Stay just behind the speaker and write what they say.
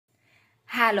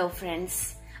Hello friends,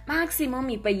 maximum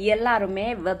இப்போ எல்லாருமே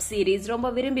web series ரொம்ப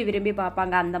விரும்பி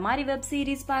பார்ப்பாங்க. அந்த மாதிரி வெப்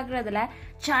சீரிஸ் பார்க்குறதுல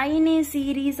சைனீஸ்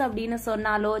சீரீஸ் அப்படின்னு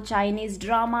சொன்னாலோ, Chinese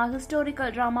drama,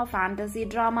 historical drama, fantasy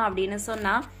drama அப்படின்னு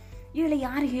சொன்னால் இதில்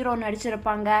யார் ஹீரோ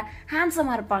நடிச்சிருப்பாங்க,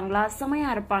 ஹேண்ட்ஸமாக இருப்பாங்களா,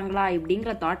 செமையாக இருப்பாங்களா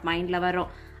இப்படிங்கிற தாட் மைண்டில் வரும்.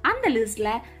 அந்த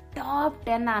லிஸ்ட்டில் டாப்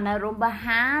 10 ரொம்ப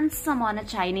ஹேண்ட்ஸமான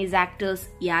சைனீஸ் ஆக்டர்ஸ்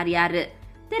யார்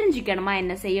தெரிஞ்சுக்கணுமா?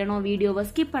 என்ன செய்யணும்? வீடியோவை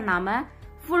ஸ்கிப் பண்ணாமல்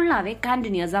ஃபுல்லாவே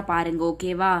கண்டினியூஸா பாருங்க,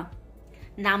 ஓகேவா?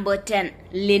 நம்பர் 10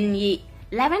 லின் யி.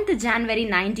 11th January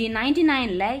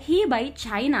 1999ல ஹீபை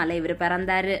சைனால இவர்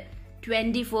பிறந்தாரு.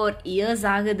 24 இயர்ஸ்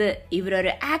ஆகுது. இவர்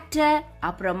ஒரு ஆக்டர்,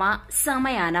 அப்புறமா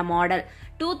செமையான மாடல்.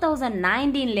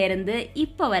 2019ல இருந்து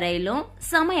இப்ப வரையிலும்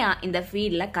செமையா இந்த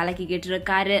ஃபீல்ட்ல கலக்கிக்கிட்டு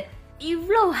இருக்காரு.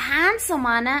 இவ்ளோ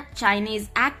ஹேண்ட்ஸமான Chinese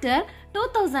actor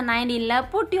 2019ல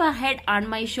put your head on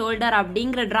my shoulder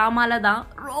அப்படிங்கிற டிராமால தான்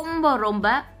ரொம்ப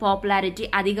பாப்புலாரிட்டி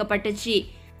அதிகப்பட்டுச்சு.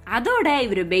 அதோட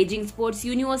இவர் பெய்ஜிங் ஸ்போர்ட்ஸ்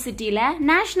யூனிவர்சிட்டியில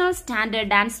நேஷனல்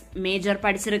ஸ்டாண்டர்ட் டான்ஸ் மேஜர்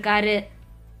படிச்சிருக்காரு.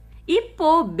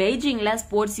 இப்போ பெய்ஜிங்ல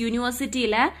ஸ்போர்ட்ஸ்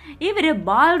யூனிவர்சிட்டியில இவர்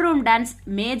பால்ரூம் டான்ஸ்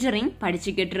மேஜரிங்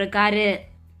படிச்சுக்கிட்டு இருக்காரு.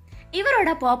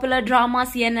 இவரோட பாப்புலர்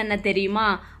டிராமாஸ் என்னென்ன தெரியுமா?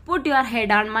 Put your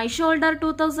head on my shoulder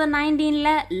 2019ல,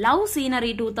 love scenery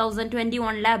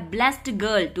 2021ல, blessed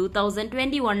girl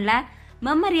 2021ல,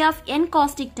 memory of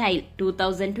என்காஸ்டிக் tail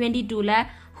 2022ல,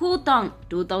 ஹூதாங்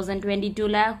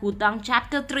 2022ல, ஹூதாங்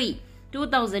chapter 3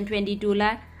 2022ல,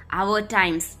 our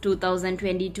times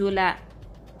 2022ல.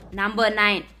 Number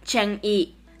 9 Cheng Yi.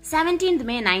 17th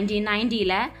May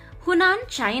 1990ல Hunan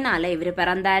சைனால இவர்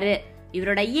பிறந்தாரு.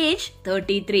 இவரோட ஏஜ்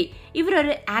 33. இவர்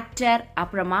ஒரு ஆக்டர்,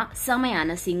 அப்புறமா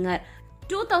செமையான சிங்கர்.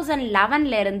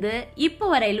 2011ல இருந்து இப்போ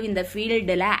வரையிலும் இந்த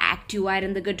ஃபீல்டுல ஆக்டிவா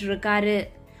இருந்துகிட்டு இருக்காரு.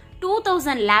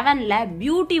 2011ல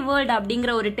பியூட்டி வேர்ல்ட்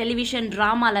அப்படிங்கிற ஒரு டெலிவிஷன்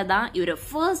டிராமால தான் இவர்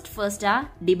ஃபர்ஸ்டா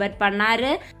டிபேட்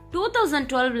பண்ணாரு.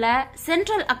 2012ல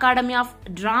சென்ட்ரல் அகாடமி ஆஃப்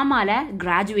டிராமால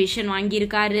கிராஜுவேஷன்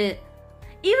வாங்கியிருக்காரு.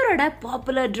 இவரோட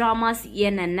பாப்புலர் டிராமாஸ்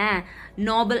என்னென்ன?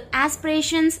 Nobel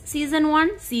aspirations season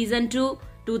 1, season 2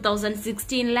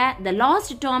 2016ல, The Lost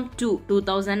Tomb 2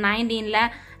 2019ல,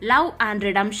 Love and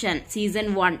Redemption Season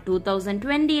 1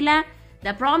 2020ல,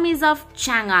 The Promise of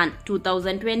Chang'an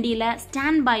 2020ல,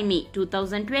 Stand By Me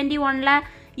 2021ல,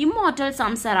 Immortal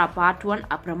Samsara Part 1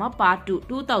 அப்புறமா Part 2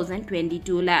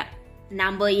 2022ல.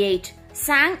 Number 8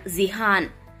 song Jihan.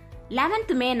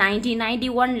 11th May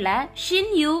 1991ல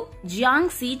ஷின்யூ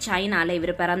ஜியாங்ஸி சைனால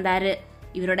இவர் பிறந்தாரு.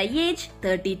 இவரோட age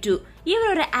 32. இவர்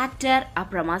ஒரு ஆக்டர்,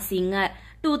 அப்புறமா சிங்கர்.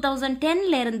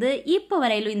 2010ல இருந்து இப்ப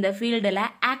வரையிலும் இந்த ஃபீல்டுல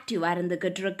ஆக்டிவா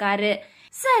இருந்துகிட்டு இருக்காரு.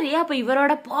 சரி, அப்ப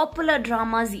இவரோட பாப்புலர்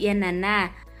டிராமாஸ் என்னென்ன?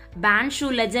 பான்ஷூ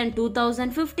legend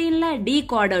 2015ல,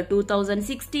 டீகாடர்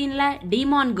 2016ல,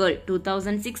 daemon girl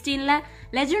 2016ல,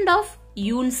 legend of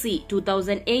யூன்சி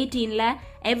 2018ல,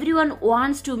 everyone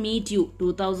wants to meet you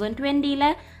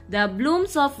 2020ல, The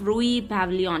Blooms of Rui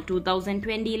Pavilion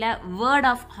 2020ல, Word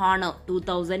of Honor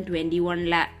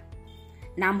 2021ல.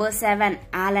 Number 7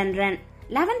 Alan ரென்.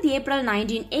 11th April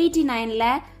 1989ல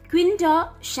குவிண்டா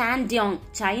ஷான்டியோங்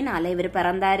சைனால இவர்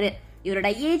பிறந்தாரு. இவரோட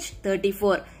ஏஜ்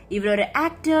 34. இவர் ஒரு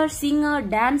ஆக்டர், சிங்கர்,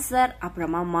 டான்சர்,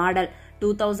 அப்புறமா மாடல்.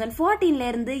 2014ல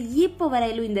இருந்து இப்ப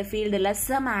வரையிலும் இந்த ஃபீல்டுல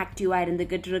செம ஆக்டிவா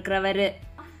இருந்துகிட்டு இருக்கிறவரு.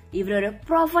 இவர் ஒரு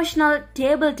ப்ரொஃபஷனல்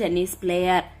டேபிள் டென்னிஸ்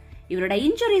பிளேயர். இவரோட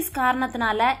இன்ஜுரிஸ்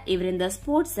காரணத்தினால இவர் இந்த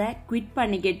ஸ்போர்ட்ஸை குவிட்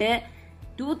பண்ணிக்கிட்டு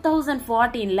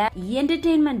 2014ல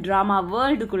என்டர்டெயின்மெண்ட் டிராமா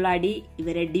வேர்ல்டுக்குள்ளாடி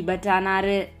இவர் டிபேட்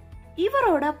ஆனாரு.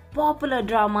 இவரோட பாப்புலர்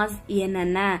டிராமாஸ்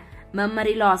என்னென்ன?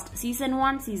 Memory last season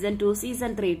 1, season 2,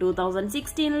 season 3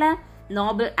 2016ல,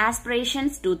 Nobel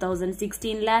aspirations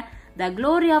 2016ல, the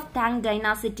glory of Tang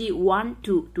dynasty 1,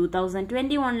 2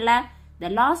 2021ல, the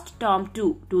last Tom 2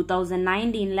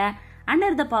 2019ல,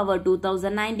 under the power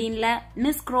 2019ல,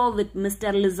 miss grow with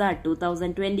mister lizard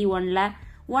 2021ல,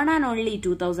 one and only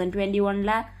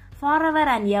 2021ல,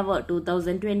 forever and ever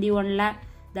 2021ல,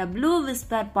 the blue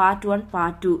whisper part 1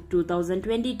 part 2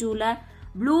 2022ல,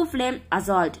 blue flame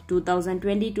assault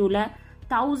 2022ல,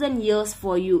 1000 years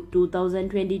for you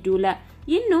 2022ல,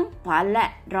 இன்னும் பல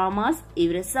dramas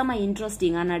இவர் செம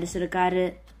இன்ட்ரெஸ்டிங்கா நடிச்சிருக்காரு.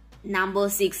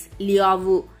 Number 6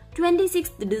 லியாவு.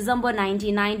 26th December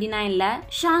 1999ல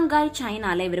Shanghai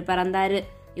சைனால இவர் பிறந்தாரு.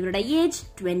 இவரோட ஏஜ்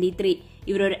 23.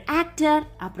 இவர் ஒரு ஆக்டர்,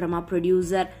 அப்புறமா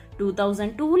ப்ரொடியூசர்.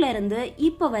 2002ல இருந்து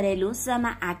இப்ப வரையிலும்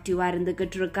செம ஆக்டிவா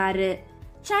இருந்துகிட்டு இருக்காரு.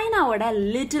 சைனாவோட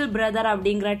லிட்டில் பிரதர்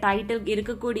அப்படிங்கிற டைட்டில்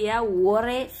இருக்கக்கூடிய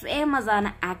ஒரே ஃபேமஸான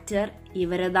ஆக்டர்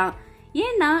இவரு தான்.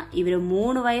 ஏன்னா இவர்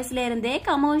 3 வயசுல இருந்தே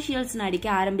கமர்ஷியல்ஸ் நடிக்க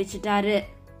ஆரம்பிச்சிட்டாரு.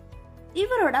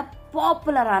 இவரோட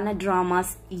பாப்புலரான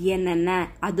டிராமாஸ் என்னென்ன?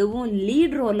 அதுவும்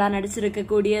லீட் ரோலா நடிச்சிருக்க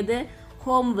கூடியது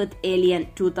home with alien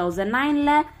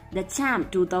 2009ல, the champ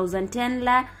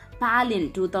 2010ல, Palin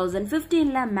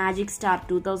 2015ல, Magic Star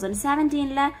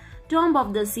 2017ல, Tomb of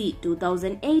the Sea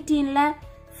 2018ல,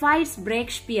 Fights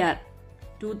Breakspear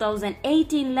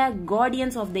 2018ல,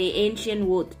 Guardians of the Ancient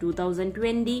Oath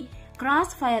 2020,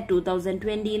 Crossfire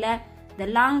 2020ல, The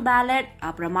Long Ballad,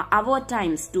 அப்புறமா Our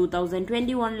Times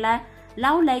 2021ல,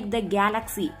 Love Like the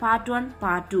Galaxy Part 1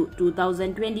 Part 2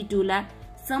 2022ல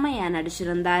செமையா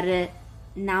நடிச்சிருந்தாரு.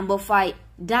 Number 5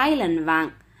 Dylan Wang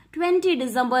 20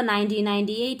 December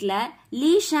 1998ல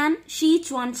லீஷான்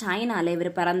ஷீச்சுவான் சைனால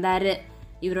இவர் பிறந்தாரு.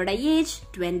 இவரோட age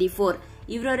 24.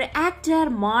 இவர் ஒரு actor,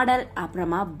 model,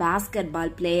 அப்புறமா basket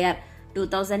பால் player.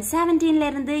 2017ல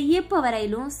இருந்து இப்ப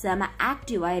வரையிலும் செம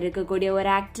ஆக்டிவா இருக்கக்கூடிய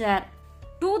ஒரு ஆக்டர்.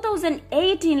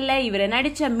 2018ல இவர்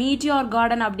நடிச்ச மீட்டியோர்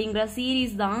கார்டன் அப்படிங்கிற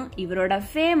சீரீஸ் தான் இவரோட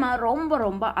ஃபேம ரொம்ப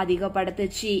ரொம்ப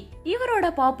அதிகப்படுத்துச்சு. இவரோட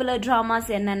பாப்புலர் டிராமாஸ்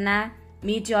என்னென்ன?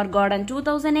 மீட்டியோர் கார்டன்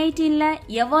 2018ல,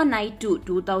 எவர் நைட் 2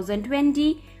 2020,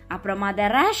 அப்புறமா த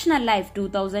rational life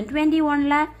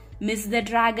 2021ல, miss the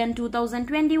dragon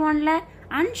 2021ல,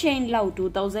 அன்செயின் love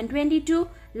 2022,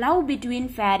 love between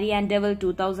fairy and devil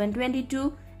 2022,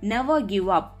 never give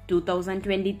up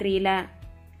 2023ல.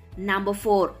 Number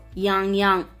 4 Yang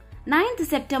Yang 9th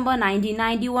September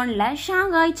 1991ல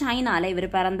Shanghai சைனால இவர்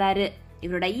பிறந்தாரு.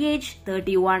 இவரோட ஏஜ்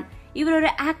 31. இவர்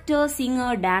ஒரு ஆக்டர்,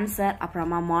 சிங்கர், டான்சர்,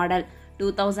 அப்புறமா மாடல்.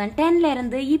 2010ல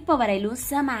இருந்து இப்ப வரையிலும்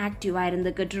செம ஆக்டிவா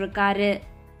இருந்துகிட்டு இருக்காரு.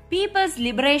 பீப்புள்ஸ்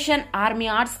லிபரேஷன் ஆர்மி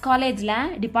ஆர்ட்ஸ் காலேஜ்ல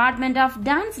டிபார்ட்மெண்ட் ஆஃப்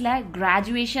டான்ஸ்ல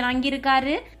கிராஜுவேஷன்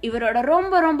வாங்கியிருக்காரு. இவரோட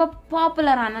ரொம்ப ரொம்ப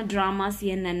பாப்புலரான டிராமாஸ்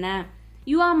என்னென்ன?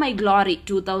 You are my glory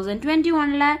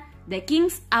 2021ல, The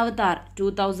King's Avatar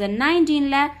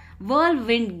 2019ல,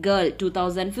 Whirlwind Girl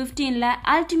 2015ல,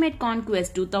 Ultimate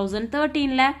Conquest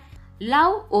 2013ல,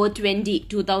 Love O20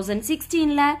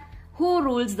 2016ல, Who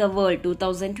Rules the World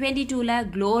 2022ல,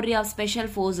 Glory of Special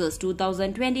Forces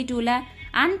 2022ல,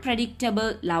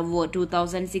 Unpredictable Love War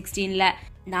 2016ல.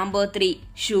 Number 3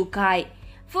 Shu Kai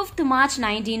 5th March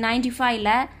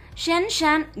 1995ல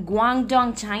ஷென்ஷான்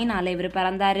Guangdong சைனால இவர்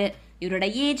பிறந்தாரு. இவரோட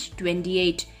age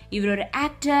 28. இவர் ஒரு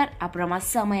actor, அப்புறமா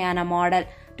செமையான model.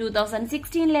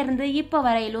 2016ல இருந்து இப்ப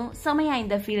வரையிலும் செமையா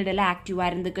இந்த ஃபீல்டுல ஆக்டிவா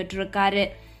இருந்துகிட்டு இருக்காரு.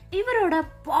 இவரோட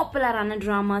பாப்புலரான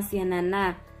டிராமாஸ் என்னென்ன?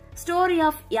 Story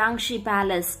of Yangtze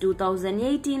palace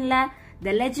 2018ல,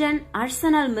 the legend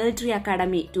Arsenal military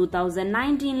academy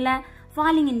 2019ல,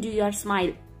 falling into your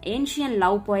smile, ancient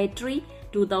love poetry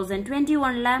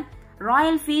 2021ல,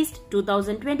 Royal feast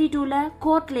 2022ல,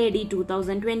 court lady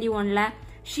 2021ல,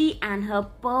 She and Her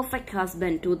Perfect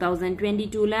Husband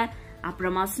 2022ல,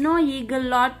 அப்புறமா ஸ்னோ ஈகிள்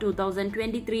லாட்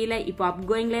 2023ல இப்போ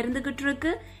அப்கோயிங்ல இருந்துகிட்டு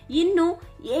இருக்கு. இன்னும்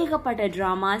ஏகப்பட்ட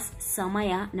டிராமாஸ்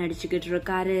செமையா நடிச்சுக்கிட்டு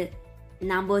இருக்காரு.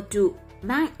 Number 2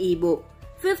 Wang Yibo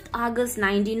 5th August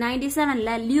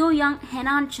 1997ல லியோயாங்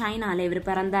Henan சைனால இவர்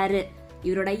பிறந்தாரு.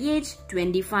 இவரோட ஏஜ்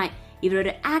 25. இவர்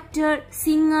ஒரு ஆக்டர்,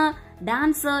 சிங்கர்,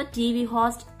 டான்சர், டிவி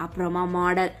ஹாஸ்ட், அப்புறமா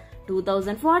மாடல்.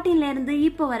 2014ல இருந்து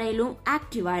இப்ப வரையிலும்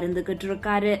ஆக்டிவா இருந்துகிட்டு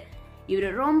இருக்காரு.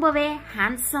 இவர் ரொம்பவே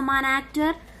ஹேண்ட்ஸமான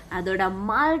ஆக்டர், அதோட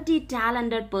மல்டி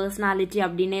டேலண்டட் பர்சனாலிட்டி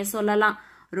அப்படின்னே சொல்லலாம்.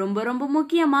 ரொம்ப ரொம்ப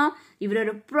முக்கியமா இவர்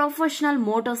ஒரு ப்ரொஃபஷனல்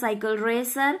மோட்டார் சைக்கிள்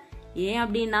ரேசர். ஏன்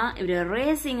அப்படின்னா இவர்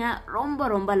ரேசிங்க ரொம்ப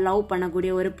ரொம்ப லவ்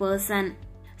பண்ணக்கூடிய ஒரு பர்சன்.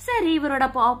 சரி, இவரோட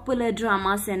பாப்புலர்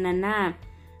டிராமாஸ் என்னென்ன?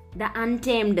 The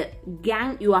Untamed,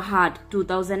 Gang Your Heart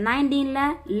 2019ல,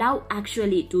 Love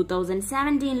Actually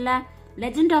 2017ல,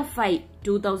 Legend of Five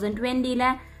 2020ல,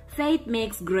 Faith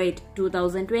Makes Great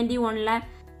 2021ல.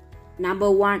 Number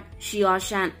 1 Xiao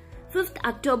Shan 5th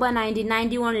October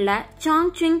 1991ல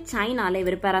சாங்சிங் சைனால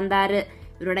இவர் பிறந்தாரு.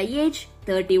 இவரோட ஏஜ்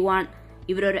 31.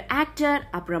 இவர் ஒரு ஆக்டர்,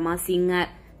 அப்புறமா சிங்கர்.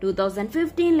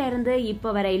 2015ல இருந்து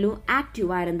இப்ப வரையிலும்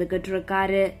ஆக்டிவா இருந்துகிட்டு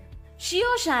இருக்காரு.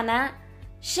 ஷியோ ஷான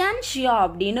ஷன் ஷியோ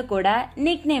அப்படின்னு கூட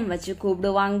நிக் நேம் வச்சு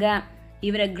கூப்பிடுவாங்க.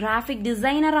 இவரை கிராபிக்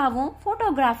டிசைனராகவும்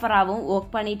போட்டோகிராஃபராகவும்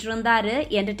ஒர்க் பண்ணிட்டு இருந்தாரு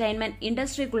என்டர்டைன்மெண்ட்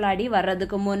இண்டஸ்ட்ரிக்குள்ளாடி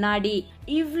வர்றதுக்கு முன்னாடி.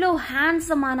 இவ்ளோ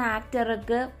ஹேண்ட்ஸமான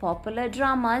ஆக்டருக்கு பாப்புலர்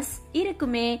டிராமாஸ்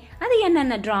இருக்குமே, அது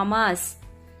என்னென்ன dramas?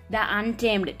 The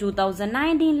undamped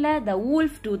 2019ல, the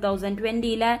Wolff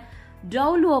 2020ல,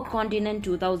 டவுலுவோ continent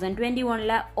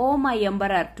 2021ல, oh my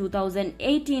emperor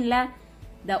 2018ல,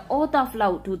 the oath of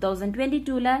love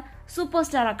 2022ல, super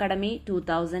star academy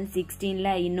 2016ல.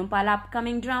 இன்னும் பல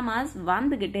அப்கமிங் டிராமாஸ்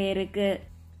வந்துகிட்டே இருக்கு.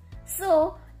 சோ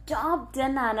டாப்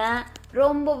 10 ஆன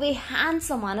ரொம்பவே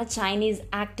ஹேண்ட்ஸமான சைனீஸ்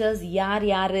ஆக்டர்ஸ் யார்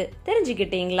யாரு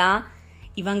தெரிஞ்சுக்கிட்டீங்களா?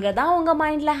 இவங்க தான் உங்க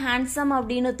மைண்ட்ல ஹேண்ட்ஸம்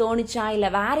அப்படின்னு தோணுச்சா, இல்ல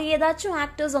வேற ஏதாச்சும்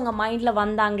ஆக்டர்ஸ் உங்க மைண்ட்ல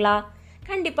வந்தாங்களா?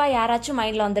 கண்டிப்பா யாராச்சும்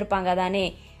மைண்ட்ல வந்திருப்பாங்க தானே.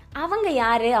 அவங்க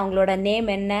யாரு, அவங்களோட நேம்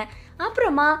என்ன?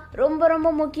 அப்புறமா ரொம்ப ரொம்ப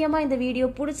முக்கியமா இந்த வீடியோ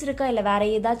பிடிச்சிருக்கா, இல்ல வேற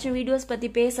ஏதாச்சும் வீடியோஸ் பத்தி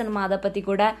பேசணுமா, அதை பத்தி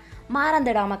கூட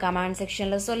மறந்துடாம கமெண்ட்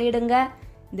செக்ஷன்ல சொல்லிடுங்க.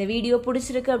 இந்த வீடியோ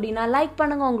பிடிச்சிருக்கு அப்படின்னா லைக்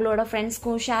பண்ணுங்க, உங்களோட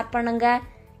ஃப்ரெண்ட்ஸ்க்கும் ஷேர் பண்ணுங்க.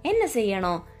 என்ன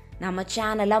செய்யணும்? நம்ம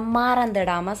சேனலை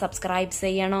மறந்துடாம சப்ஸ்கிரைப்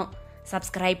செய்யணும்.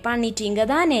 சப்ஸ்கிரைப் பண்ணிட்டீங்க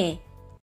தானே?